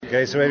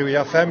Okay, so here we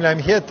are, family. I'm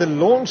here at the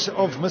launch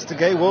of Mr.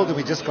 Gay World, and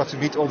we just got to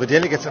meet all the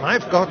delegates. And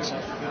I've got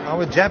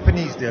our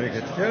Japanese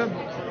delegate here,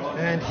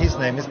 and his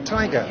name is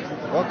Tiger.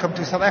 Welcome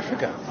to South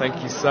Africa.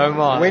 Thank you so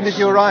much. When did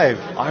you arrive?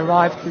 I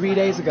arrived 3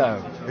 days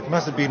ago. It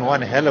must have been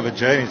one hell of a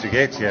journey to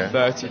get here.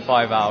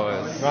 35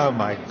 hours. Oh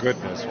my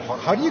goodness.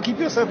 How do you keep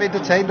yourself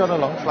entertained on a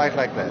long flight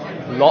like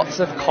that? Lots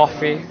of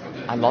coffee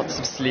and lots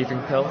of sleeping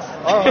pills.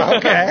 Oh,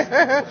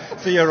 okay.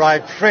 So you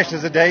arrived fresh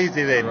as a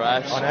daisy then,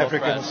 Fresh on or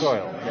African fresh.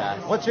 soil.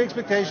 Yes. What's your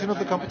expectation of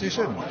the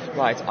competition?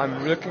 Right,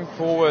 I'm looking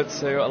forward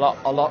to a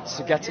lot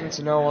to getting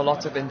to know a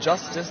lot of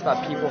injustice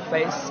that people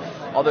face,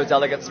 other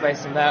delegates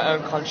face in their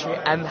own country,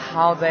 and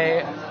how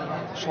they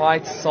try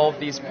to solve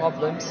these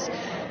problems.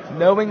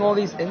 Knowing all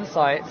these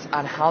insights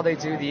and how they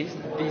do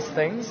these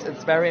things,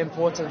 it's very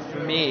important for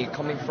me,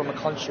 coming from a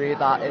country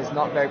that is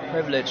not very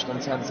privileged in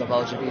terms of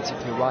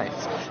LGBTQ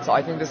rights. So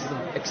I think this is an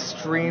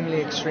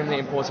extremely, extremely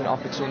important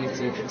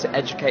opportunity to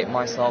educate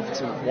myself,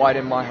 to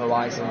widen my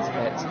horizons a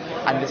bit,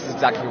 and this is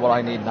exactly what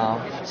I need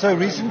now. So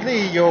recently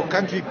your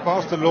country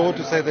passed a law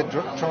to say that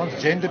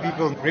transgender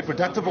people's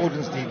reproductive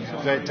organs need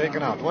to be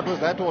taken out. What was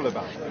that all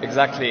about?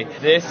 Exactly.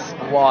 This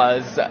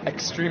was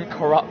extreme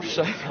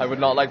corruption. I would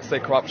not like to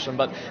say corruption,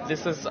 but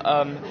this is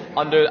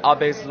under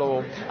Abe's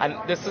law, and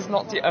this is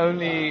not the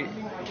only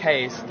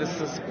case.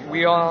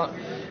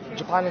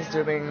 Japan is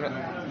doing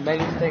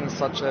many things,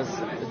 such as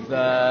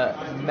the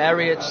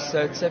marriage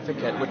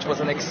certificate, which was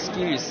an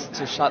excuse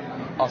to shut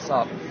us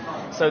up.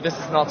 So this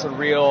is not a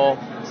real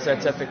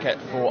certificate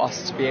for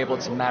us to be able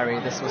to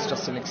marry. This was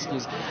just an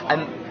excuse.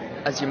 And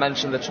as you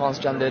mentioned, the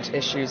transgendered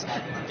issues,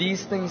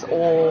 these things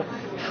all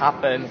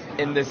happen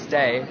in this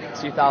day,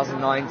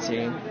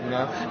 2019,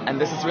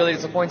 and this is really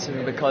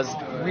disappointing because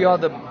we are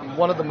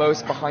one of the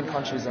most behind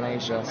countries in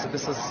Asia, so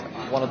this is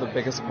one of the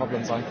biggest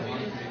problems, I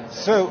think.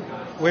 So,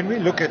 when we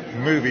look at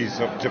movies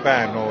of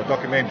Japan or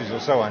documentaries or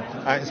so on,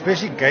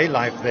 especially gay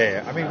life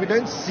there, I mean, we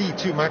don't see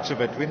too much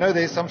of it. We know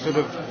there's some sort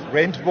of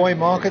rent boy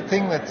market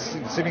thing that's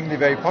seemingly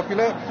very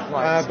popular,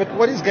 right. But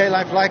what is gay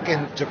life like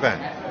in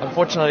Japan?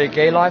 Unfortunately,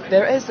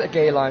 there is a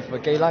gay life,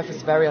 but gay life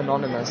is very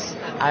anonymous.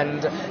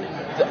 And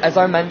as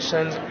I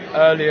mentioned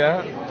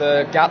earlier,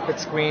 the gap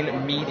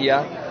between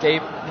media, gay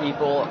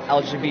people,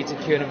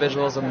 LGBTQ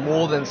individuals are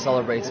more than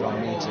celebrated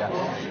on media.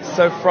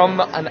 So from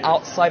an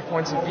outside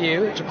point of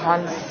view,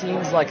 Japan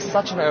seems like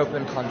such an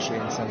open country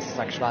in terms of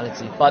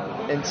sexuality.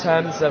 But in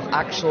terms of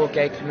actual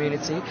gay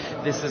community,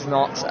 this is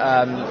not,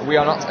 we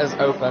are not as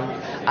open.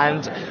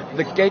 And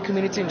the gay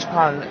community in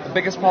Japan, the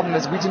biggest problem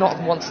is we do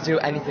not want to do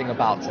anything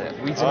about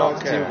it. We do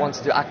not want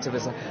to do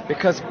activism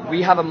because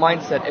we have a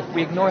mindset, if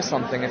we ignore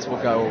something, it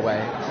will go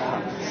away.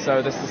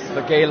 So this is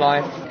the gay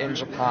life in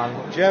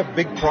Japan. Do you have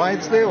big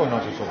prides there or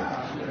not at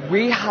all?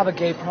 We have a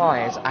gay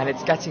pride, and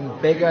it's getting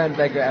bigger and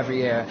bigger every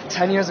year.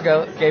 10 years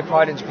ago, gay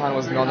pride in Japan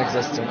was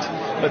non-existent.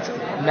 But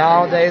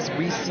nowadays,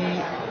 we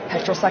see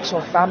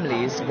heterosexual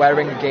families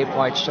wearing a gay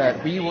pride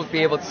shirt. We will be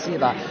able to see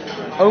that.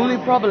 Only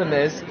problem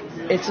is,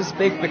 it is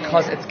big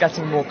because it's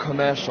getting more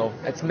commercial.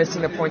 It's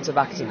missing the point of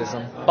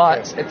activism,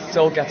 but it's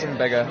still getting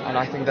bigger, and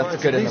I think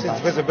that's good enough. At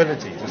least it's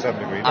visibility to some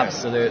degree.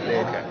 Absolutely.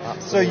 Okay.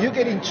 Absolutely. So you're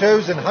getting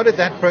chosen. How did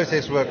that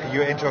process work?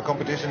 You enter a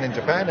competition in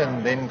Japan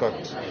and then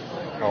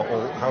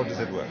or how does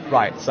it work?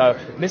 Right, so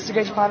Mr.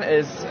 Gay Japan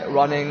is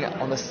running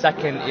on the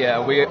second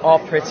year. We are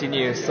pretty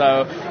new,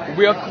 so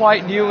we are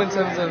quite new in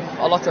terms of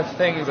a lot of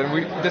things, and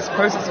this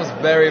process was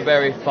very,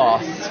 very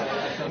fast.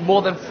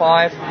 More than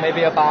 5,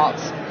 maybe about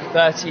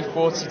 30,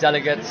 40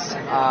 delegates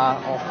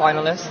or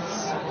finalists,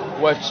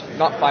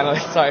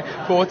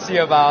 40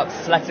 about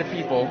selected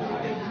people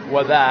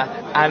were there,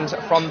 and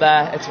from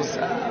there it was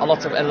a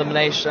lot of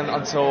elimination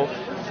until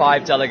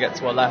 5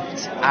 delegates were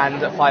left, and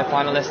 5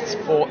 finalists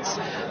fought,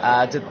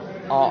 did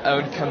our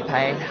own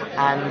campaign,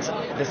 and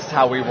this is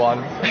how we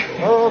won.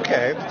 Oh,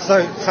 okay.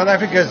 So South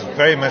Africa is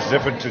very much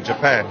different to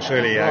Japan,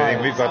 surely. Right. I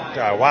think we've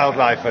got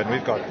wildlife and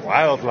we've got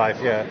wildlife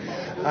here.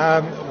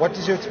 What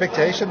is your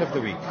expectation of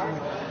the week?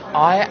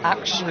 I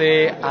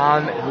actually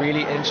am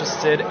really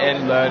interested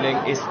in learning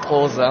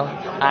Isxhosa,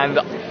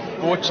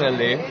 and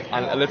fortunately,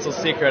 and a little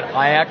secret,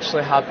 I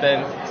actually have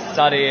been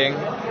studying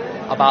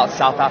about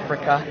South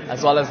Africa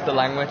as well as the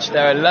language.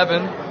 There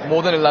are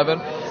more than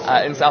 11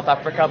 in South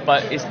Africa,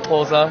 but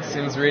Isxhosa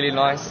seems really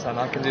nice, and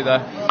I can do the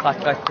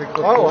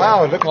oh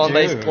wow, look at you.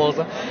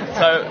 Isxhosa.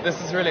 So this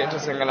is really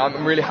interesting, and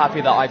I'm really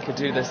happy that I could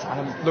do this,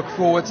 and I look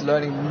forward to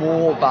learning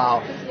more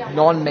about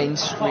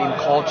non-mainstream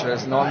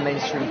cultures,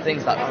 non-mainstream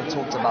things that are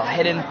talked about,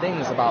 hidden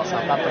things about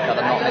South Africa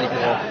that not many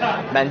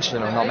people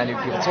mention or not many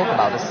people talk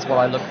about. This is what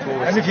I look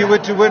forward to. And if you were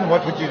to win,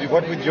 what would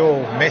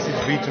your message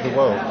be to the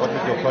world? What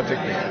would your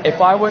project be?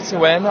 If I were to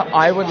win,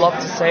 I would love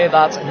to say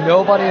that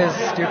nobody is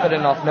stupid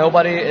enough,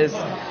 nobody is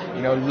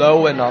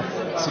low enough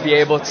to be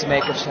able to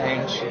make a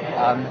change.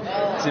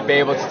 to be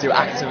able to do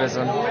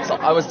activism. So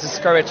I was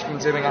discouraged from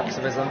doing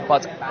activism,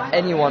 but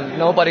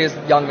nobody is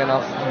young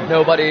enough,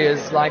 nobody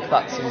is like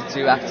that to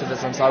do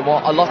activism. So I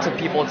want a lot of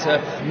people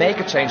to make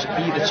a change,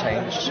 be the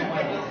change.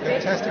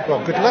 Fantastic.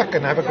 Well, good luck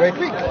and have a great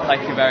week.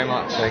 Thank you very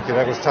much. Thank you.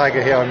 That was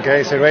Tiger here on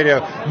Gay SA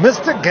Radio.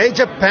 Mr. Gay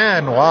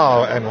Japan.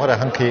 Wow, and what a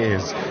hunk he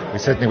is. We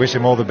certainly wish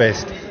him all the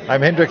best.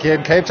 I'm Hendrik here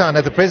in Cape Town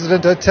at the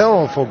President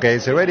Hotel for Gay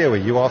SA Radio, where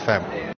you are family.